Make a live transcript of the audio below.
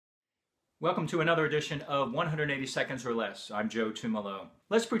Welcome to another edition of 180 Seconds or Less. I'm Joe Tumalo.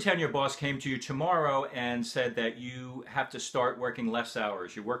 Let's pretend your boss came to you tomorrow and said that you have to start working less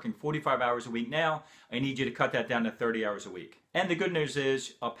hours. You're working 45 hours a week now. I need you to cut that down to 30 hours a week. And the good news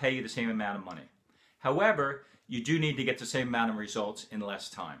is I'll pay you the same amount of money. However, you do need to get the same amount of results in less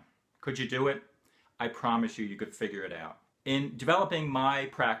time. Could you do it? I promise you could figure it out. In developing my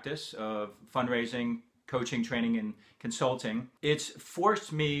practice of fundraising, coaching, training, and consulting, it's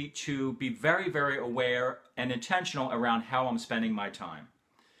forced me to be very, very aware and intentional around how I'm spending my time.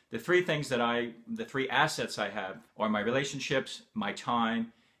 The three assets I have are my relationships, my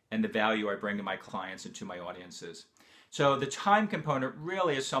time, and the value I bring to my clients and to my audiences. So the time component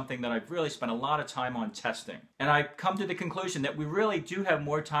really is something that I've really spent a lot of time on testing. And I've come to the conclusion that we really do have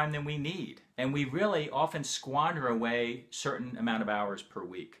more time than we need. And we really often squander away a certain amount of hours per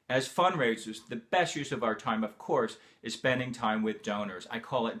week. As fundraisers, the best use of our time, of course, is spending time with donors. I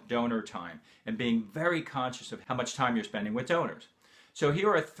call it donor time, and being very conscious of how much time you're spending with donors. So here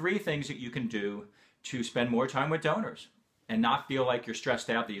are 3 things that you can do to spend more time with donors and not feel like you're stressed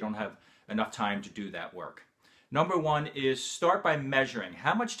out that you don't have enough time to do that work. Number 1 is start by measuring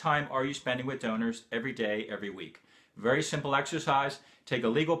how much time are you spending with donors every day, every week. Very simple exercise. Take a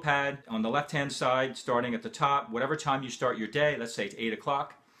legal pad on the left-hand side, starting at the top, whatever time you start your day. Let's say it's 8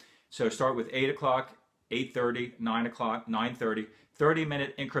 o'clock. So start with 8 o'clock, 8:30, 9 o'clock, 9:30,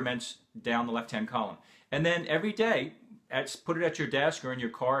 30-minute increments down the left-hand column. And then every day, put it at your desk or in your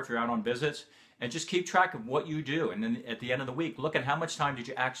car if you're out on visits, and just keep track of what you do. And then at the end of the week, look at how much time did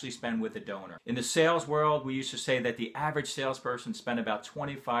you actually spend with the donor. In the sales world, we used to say that the average salesperson spent about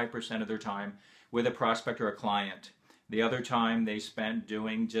 25% of their time with a prospect or a client. The other time they spent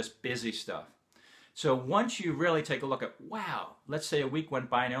doing just busy stuff. So once you really take a look at, wow, let's say a week went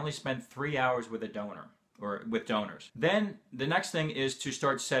by and I only spent 3 hours with a donor or with donors. Then the next thing is to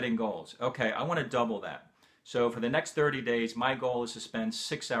start setting goals. Okay, I want to double that. So for the next 30 days, my goal is to spend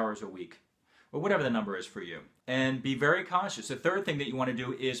 6 hours a week, or whatever the number is for you. And be very conscious. The third thing that you want to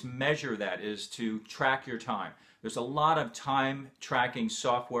do is measure that, is to track your time. There's a lot of time tracking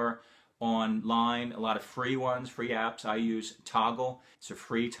software online, a lot of free ones, free apps. I use Toggle. It's a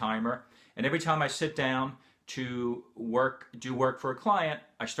free timer. And every time I sit down to do work for a client,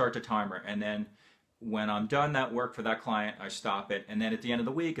 I start the timer. And then when I'm done that work for that client, I stop it. And then at the end of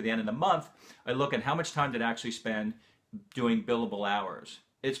the week, at the end of the month, I look at how much time did I actually spend doing billable hours.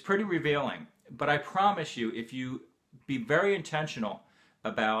 It's pretty revealing. But I promise you, if you be very intentional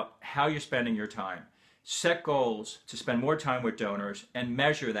about how you're spending your time, set goals to spend more time with donors and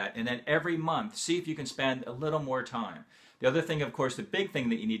measure that, and then every month see if you can spend a little more time. The other thing, of course, the big thing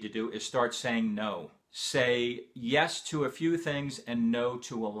that you need to do is start saying no. Say yes to a few things and no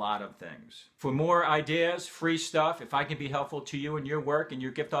to a lot of things. For more ideas, free stuff, if I can be helpful to you in your work and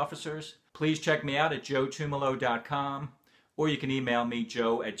your gift officers, please check me out at joetumalo.com. Or you can email me,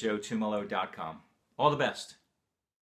 joe@joetumalo.com. All the best.